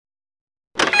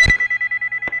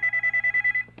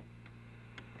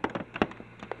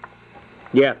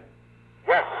Yeah.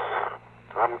 Yes.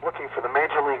 I'm looking for the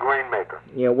Major League Rainmaker.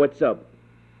 Yeah, what's up?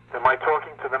 Am I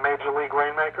talking to the Major League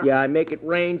Rainmaker? Yeah, I make it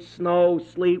rain, snow,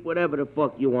 sleet, whatever the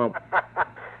fuck you want.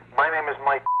 My name is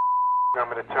Mike.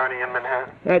 I'm an attorney in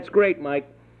Manhattan. That's great, Mike.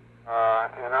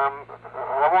 And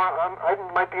I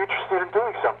might be interested in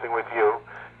doing something with you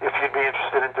if you'd be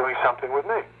interested in doing something with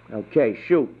me. Okay,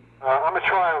 shoot. I'm a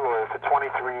trial lawyer for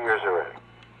 23 years already.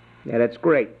 Yeah, that's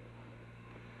great.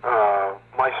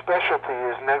 My specialty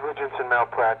is negligence and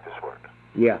malpractice work.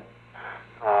 Yeah.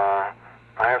 I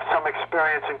have some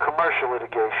experience in commercial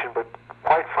litigation, but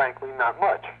quite frankly, not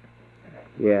much.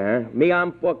 Yeah, me,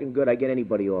 I'm fucking good. I get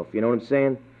anybody off. You know what I'm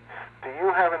saying? Do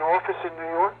you have an office in New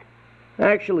York?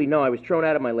 Actually, no. I was thrown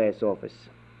out of my last office.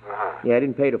 Yeah, I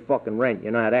didn't pay the fucking rent.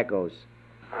 You know how that goes.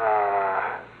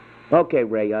 Okay,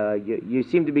 Ray, you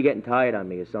seem to be getting tired on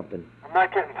me or something. I'm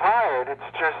not getting tired. It's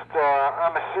just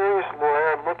I'm a serious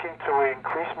lawyer looking to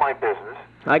increase my business.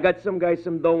 I got some guy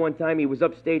some dough one time. He was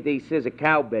upstate there. He says a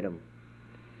cow bit him.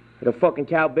 The fucking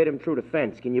cow bit him through the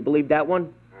fence. Can you believe that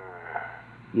one?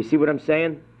 You see what I'm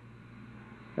saying?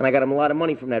 And I got him a lot of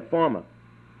money from that farmer.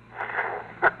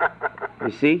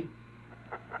 You see?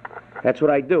 That's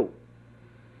what I do.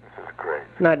 This is great.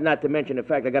 Not to mention the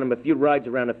fact I got him a few rides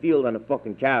around the field on a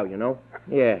fucking cow, you know?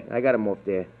 Yeah, I got him off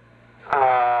there.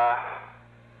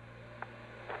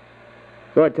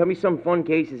 Go ahead, tell me some fun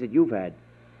cases that you've had.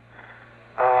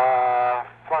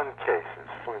 Fun cases.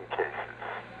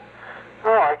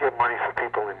 Oh, I get money for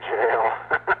people in jail.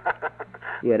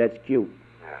 Yeah, that's cute.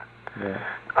 Yeah.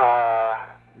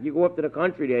 You go up to the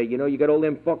country there, you know, you got all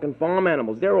them fucking farm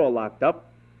animals. They're all locked up.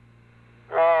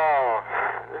 Oh,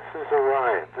 this is a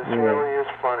riot. This really is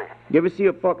funny. You ever see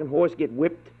a fucking horse get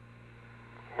whipped?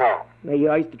 No.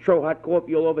 I used to throw hot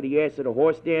coffee all over the ass of the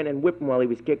horse there and whip him while he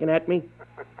was kicking at me.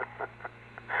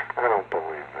 I don't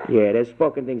believe that. Yeah, those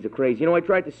fucking things are crazy. You know, I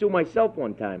tried to sue myself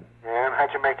one time. Yeah, and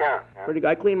how'd you make out? Yeah. Pretty good.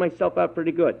 I cleaned myself out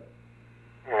pretty good.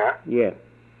 Yeah? Yeah.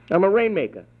 I'm a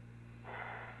rainmaker.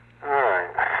 All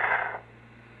right.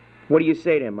 What do you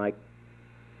say then, Mike?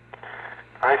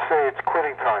 I say it's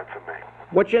quitting time for me.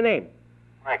 What's your name?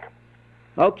 Mike.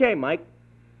 Okay, Mike.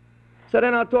 So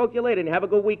then I'll talk to you later and have a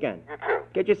good weekend. You too.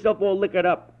 Get yourself all liquored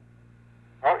up.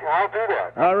 I'll do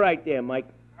that. All right there, Mike.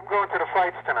 I'm going to the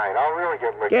fights tonight. I'll really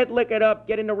get liquored. Get liquored up.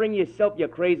 Get in the ring yourself, you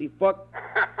crazy fuck.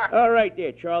 All right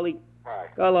there, Charlie. Bye.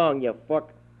 Go along, you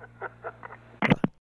fuck.